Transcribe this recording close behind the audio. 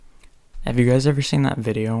Have you guys ever seen that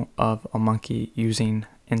video of a monkey using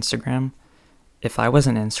Instagram? If I was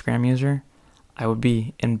an Instagram user, I would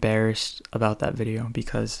be embarrassed about that video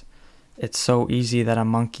because it's so easy that a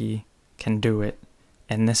monkey can do it.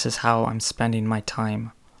 And this is how I'm spending my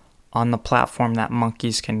time on the platform that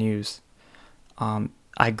monkeys can use.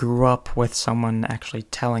 I grew up with someone actually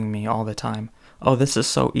telling me all the time, oh, this is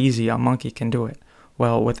so easy, a monkey can do it.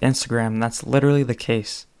 Well, with Instagram, that's literally the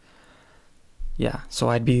case. Yeah, so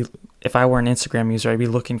if I were an Instagram user, I'd be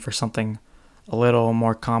looking for something a little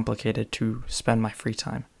more complicated to spend my free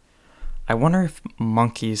time. I wonder if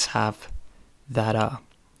monkeys have that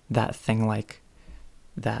thing like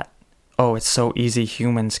that, oh, it's so easy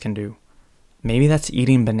humans can do. Maybe that's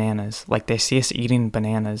eating bananas. Like they see us eating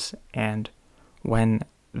bananas, and when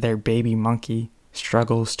their baby monkey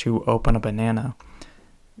struggles to open a banana,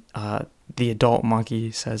 the adult monkey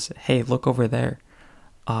says, hey, look over there.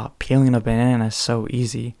 Peeling a banana is so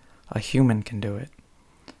easy. A human can do it.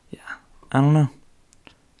 Yeah, I don't know.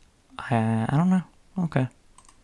 I don't know. Okay.